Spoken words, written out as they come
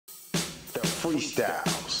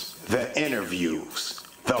freestyles, the interviews,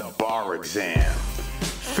 the bar exam.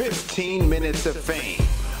 15 minutes of fame,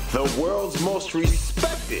 the world's most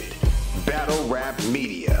respected battle rap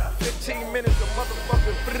media. 15 minutes of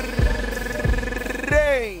motherfucking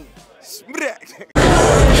brain.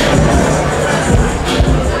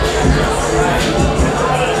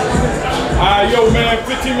 Alright, yo man,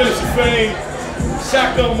 15 minutes of fame.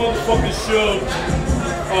 Shotgun motherfucking Suge.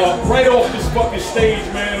 Right off this fucking stage,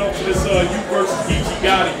 man, off to this you versus Geechi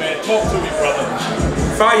Gotti, man. Talk to me, brother.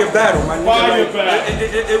 Fire battle, my nigga. Fire like,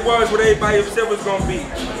 battle. It was what everybody said was gonna be.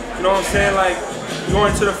 You know what I'm saying? Like,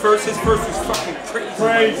 going to the first, his first was fucking crazy.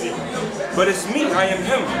 Crazy. But it's me, I am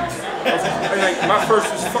him. Like, my first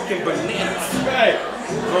was fucking bananas. Right.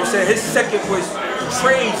 You know what I'm saying? His second was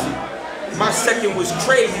crazy. My second was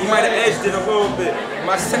crazy. He might have edged it a little bit.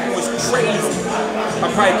 My second was crazy. I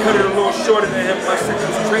probably cut it a little shorter than him. My second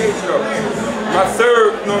was crazy though. My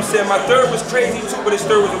third, you know what I'm saying? My third was crazy too, but his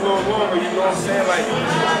third was a little longer, you know what I'm saying? Like,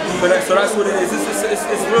 so that's what it is.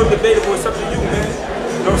 It's real debatable. It's up to you, man.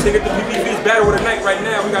 You know what I'm saying? Get the PPV's battle of the night right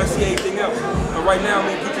now. We gotta see anything else. But right now,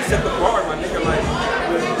 man, Geechi set the bar, my nigga, like,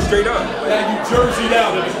 straight up. Like, and you jerseyed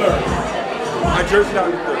out in the third. I jerseyed out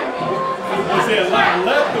in the third. Was there a lot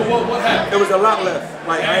left or what happened? It was a lot left.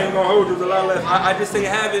 Like, I ain't gonna hold you, there was a lot left. I just ain't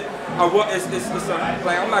have it.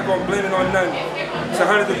 Like, I'm not gonna blame it on nothing. It's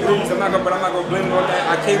 100 degrees, but I'm not gonna blame it on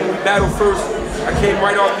that. I came when we battled first. I came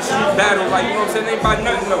right off the street battle, like, you know what I'm saying? It ain't about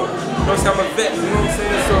nothing though. You know what I'm saying? I'm a vet, you know what I'm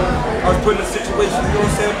saying? So I was put in a situation, you know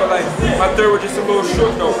what I'm saying? But like, my third was just a little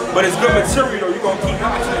short though. But it's good material though, you gonna keep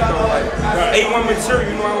watching it though. Like, A1 material,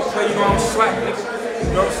 you know I don't play, you know I don't slack, nigga.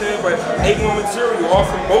 You know what I'm saying? But A1 material, all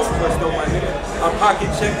from both of us though, my nigga. I pocket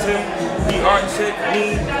checked him, he art checked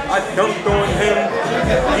me, I dunked on him.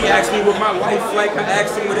 He asked me what my life like, I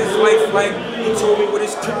asked him what his life like. He told me what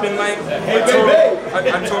his tripping like. I hit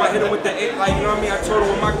him with the 8, like, you know what I mean? I told him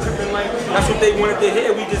what my tripping like. That's what they wanted to hear.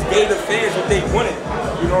 We just gave the fans what they wanted.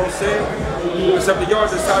 You know what I'm saying? It's up to y'all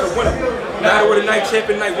to decide to win it. Battle with a night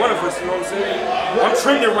champion night, one of us, you know what I'm saying? I'm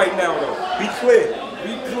trending right now though. Be clear.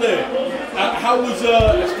 Be clear. How was,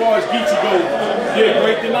 as far as Geechi goes, yeah,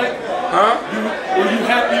 great tonight? Huh? Were you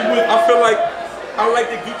happy with? I feel like, I like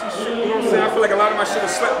the Geechi shit, you know what I'm saying? I feel like a lot of my shit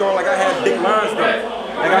was slept on, like I had big lines though.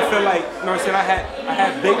 Like I feel like, you know what I'm saying, I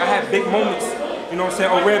had big moments, you know what I'm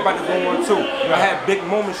saying? Oh, Red about to go on too. I had big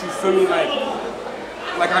moments, you feel me?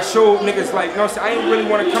 Like I showed niggas like, you know what I'm saying, I ain't really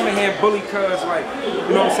want to come in here and bully cuz like,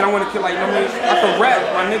 you know what I'm saying, I want to kill like, you know what I mean, I can rap,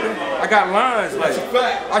 my nigga, I got lines, like,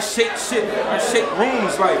 I shake shit, I shake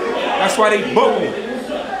rooms, like, that's why they book me,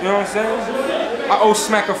 you know what I'm saying? I owe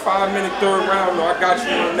Smack a 5-minute third round though, I got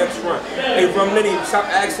you on the next run. Hey, Nitty, stop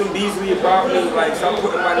asking Beasley about me, like, stop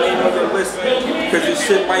putting my name on your list, because this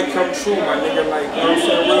shit might come true, my nigga, like, you know what I'm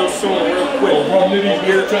saying, real soon, real quick.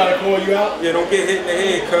 Nitty's trying to call you out? Yeah, don't get hit in the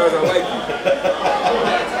head, cuz, I like you.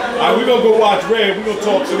 Alright, we're gonna go watch Red, we're gonna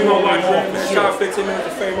talk to you. We're gonna watch Red, man. Shout out 15 minutes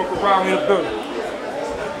of fame, Uncle Rob in the building.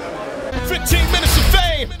 15 minutes of fame.